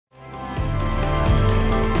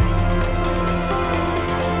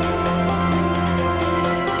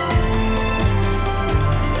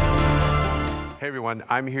everyone.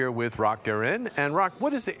 I'm here with Roch Guerin. And Roch,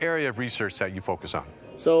 what is the area of research that you focus on?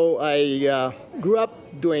 So I grew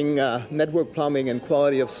up doing network plumbing and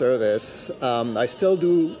quality of service. I still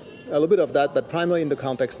do a little bit of that, but primarily in the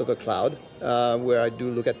context of the cloud, where I do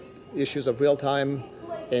look at issues of real-time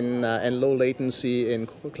and low latency in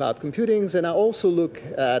cloud computing. And I also look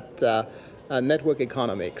at network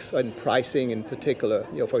economics and pricing in particular.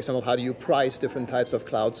 For example, how do you price different types of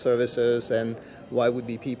cloud services, and why would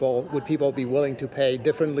people be willing to pay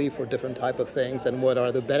differently for different type of things, and what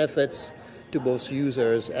are the benefits to both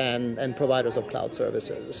users and providers of cloud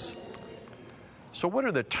services. So what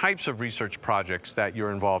are the types of research projects that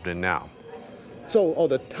you're involved in now? So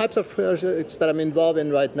the types of projects that I'm involved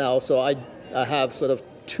in right now, so I have sort of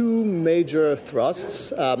two major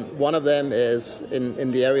thrusts. One of them is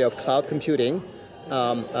in the area of cloud computing,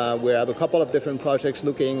 where I have a couple of different projects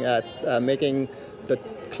looking at making the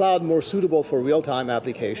cloud more suitable for real-time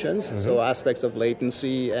applications, so aspects of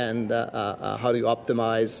latency and how do you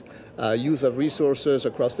optimize use of resources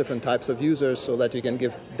across different types of users so that you can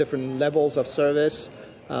give different levels of service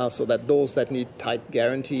so that those that need tight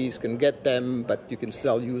guarantees can get them, but you can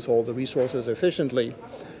still use all the resources efficiently.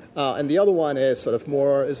 And the other one is sort of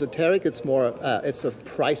more esoteric. It's more it's a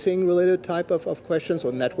pricing related type of questions,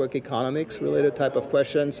 or network economics related type of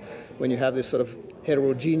questions, when you have this sort of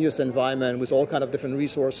heterogeneous environment with all kind of different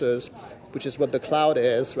resources, which is what the cloud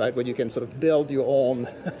is, right? Where you can sort of build your own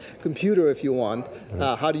computer if you want.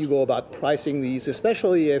 How do you go about pricing these,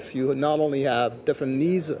 especially if you not only have different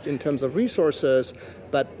needs in terms of resources,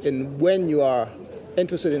 but in when you are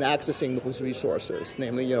interested in accessing those resources.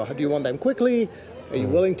 Namely, do you want them quickly? Are you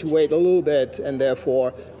willing to wait a little bit, and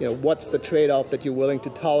therefore, what's the trade-off that you're willing to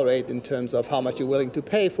tolerate in terms of how much you're willing to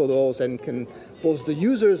pay for those, and can both the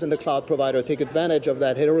users and the cloud provider take advantage of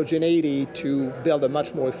that heterogeneity to build a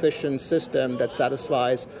much more efficient system that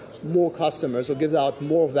satisfies more customers or gives out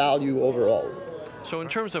more value overall? So in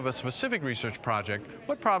terms of a specific research project,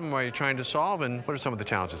 what problem are you trying to solve, and what are some of the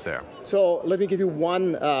challenges there? So let me give you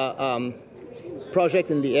one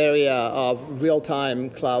project in the area of real-time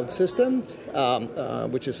cloud systems,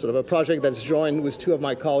 which is sort of a project that's joined with two of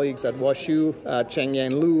my colleagues at WashU,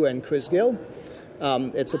 Cheng-Yan Liu and Chris Gill.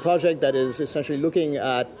 It's a project that is essentially looking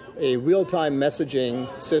at a real-time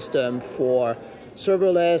messaging system for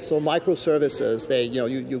serverless or microservices.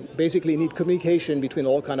 You basically need communication between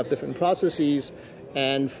all kind of different processes,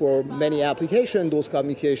 and for many applications, those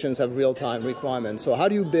communications have real-time requirements. So how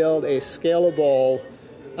do you build a scalable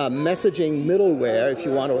messaging middleware, if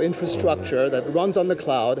you want, or infrastructure that runs on the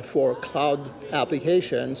cloud for cloud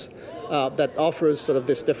applications that offers sort of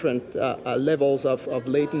this different levels of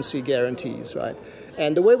latency guarantees, right?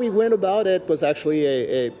 And the way we went about it was actually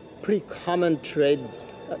a pretty common trait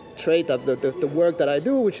of the work that I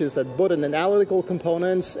do, which is that both an analytical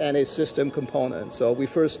components and a system component. So we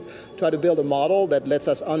first try to build a model that lets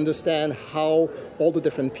us understand how all the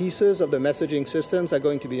different pieces of the messaging systems are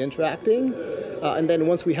going to be interacting. And then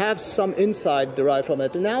once we have some insight derived from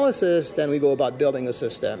that analysis, then we go about building a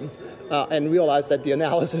system and realize that the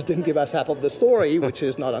analysis didn't give us half of the story, which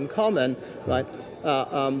is not uncommon, right?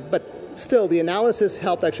 But still, the analysis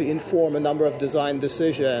helped actually inform a number of design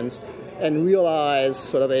decisions and realize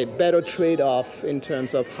sort of a better trade-off in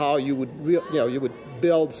terms of how you would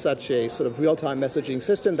build such a sort of real-time messaging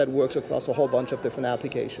system that works across a whole bunch of different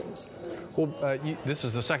applications. Well, this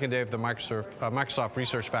is the second day of the Microsoft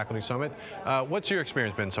Research Faculty Summit. What's your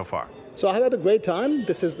experience been so far? So I've had a great time.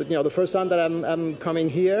 This is the first time that I'm coming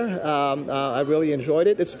here. I really enjoyed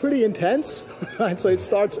it. It's pretty intense, right? So it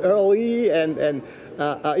starts early, and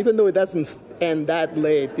even though it doesn't end that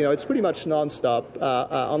late, it's pretty much nonstop.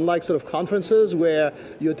 Unlike sort of conferences where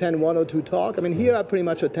you attend one or two talks, I mean, here I pretty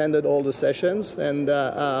much attended all the sessions, and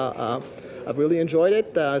I've really enjoyed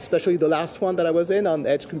it, especially the last one that I was in on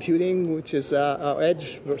edge computing, which is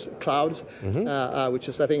edge versus cloud, which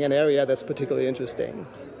is, I think, an area that's particularly interesting.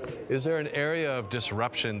 Is there an area of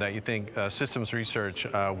disruption that you think systems research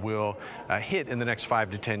will hit in the next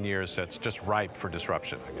 5 to 10 years that's just ripe for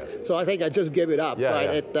disruption, I guess? So I think I just gave it up,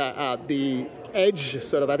 right? Yeah. The edge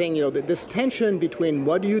sort of, I think, this tension between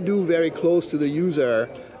what do you do very close to the user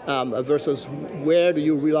versus where do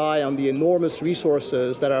you rely on the enormous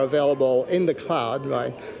resources that are available in the cloud,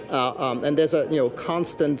 right? And there's a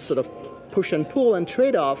constant sort of push and pull and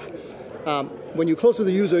trade-off. When you're close to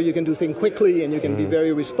the user, you can do things quickly and you can be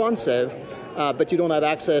very responsive, but you don't have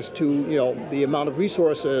access to the amount of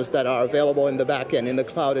resources that are available in the back end, in the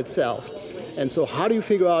cloud itself. And so how do you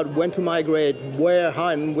figure out when to migrate, where, how,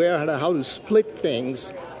 and how to split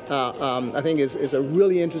things, I think is a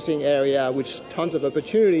really interesting area, which tons of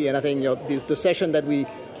opportunity. And I think the session that we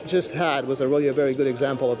just had was really a very good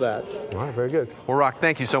example of that. All right, very good. Well, Roch,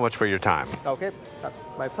 thank you so much for your time. Okay,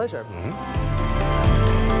 my pleasure.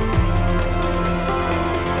 Mm-hmm.